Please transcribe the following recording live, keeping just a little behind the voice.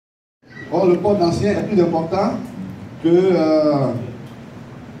Or, le poste d'ancien est plus important que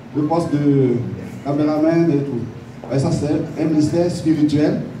le poste de caméraman et tout. Et ça, c'est un ministère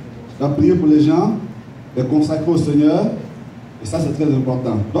spirituel. On va prier pour les gens, les consacrer au Seigneur. Et ça, c'est très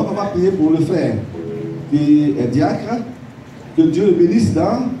important. Donc, on va prier pour le frère qui est diacre. Que Dieu le bénisse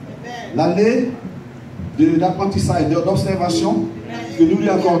dans l'année d'apprentissage, d'observation que nous lui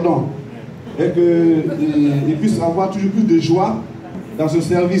accordons. Et qu'il puisse avoir toujours plus de joie dans ce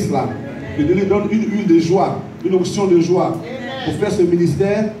service-là. Que Dieu lui donne une huile de joie, une option de joie pour faire ce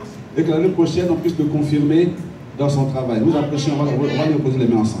ministère et que l'année prochaine, on puisse le confirmer dans son travail. Nous apprécions, on va lui poser les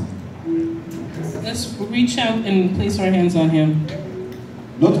mains ensemble. Let's reach out and place our hands on him.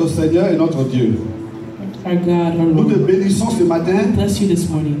 Notre Seigneur et notre Dieu. Our God, our Nous te Lord. bénissons ce matin. Bless you this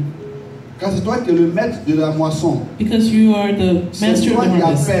morning. Car c'est toi qui es le maître de la moisson. Because you are the master of the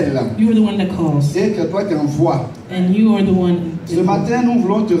harvest. You are the one that calls. Et c'est toi qui envoies. And you are the one. Ce matin, nous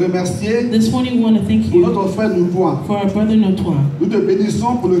voulons te remercier This morning we want to thank pour you notre frère Noutoua. for our brother Gnonsoa. Nous te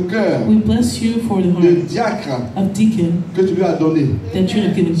bénissons pour le cœur We bless you for the de heart diacre of deacon que tu lui as donné. that you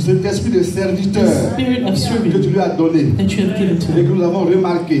have given to Cet esprit de serviteur the spirit of que serving tu lui as donné that you have given to et que him nous avons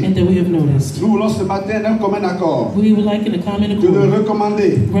remarqué. and that we have noticed. Nous voulons ce matin d'un commun accord We would like in a common te le accord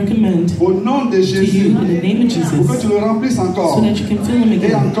recommander recommend au nom de to you Jésus in the name of pour que Jesus tu le remplisses encore so that you can fill him et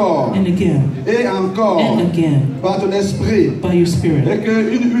again encore and again et encore and again par ton esprit by your spirit, et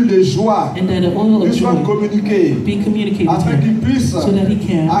qu'une huile de joie and that the oil of lui soit joy communiquée be communicated to afin qu'il him puisse so that he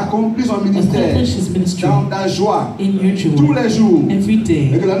can accomplir son ministère accomplish his ministry dans ta joie in your tous joy les jours every et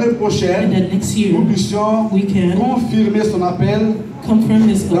day, que l'année and prochaine that next year nous puissions we can confirmer son appel confirm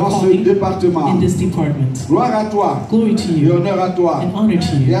his dans ce calling département. in this department. Gloire à toi Glory to et you honneur à toi. and honor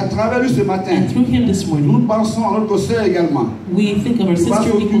to Et you. à travers lui ce matin, And through him this nous morning, pensons à notre sœur également, we think of our qui va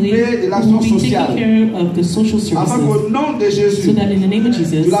sister s'occuper equally de l'action who will be sociale. taking care of the social afin services, qu'au nom de so Jésus, that in the name of tu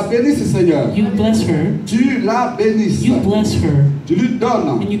Jesus, la bénisses, Seigneur. you bless her, Tu la bénisses. you bless her, Tu lui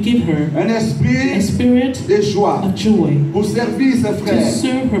donnes and you give her un a esprit spirit de joie of joy pour servir ses to frères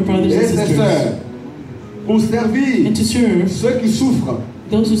serve her brothers et and ses sisters, sœurs, pour servir and to serve ceux qui souffrent,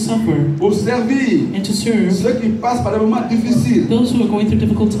 those who suffer, pour servir and to serve ceux qui passent par des moments difficiles. those who are going through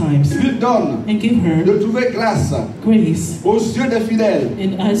difficult times, Tu lui donnes and give her de trouver grâce grace aux yeux des fidèles in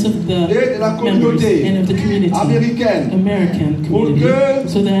the eyes of the et de la members communauté and of the community, américaine American pour community, que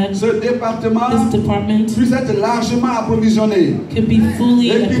so that ce département this department puisse être largement approvisionné can be fully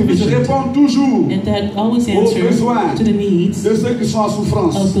et qu'il puisse provisioned, répondre toujours and that always aux answer besoins to the needs de ceux qui sont en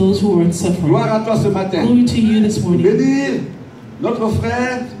souffrance. of those who are in suffering. Gloire à toi ce matin. Glory to you this morning. Bénir notre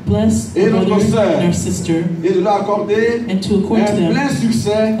frère Bless et our notre brother sœur and our sister, et de leur accorder and to accord to un them plein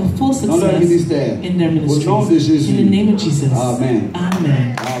succès a full dans leur success ministère. in their Au nom ministries. de Jésus. In the name of Jesus. Amen.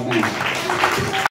 Amen. Amen.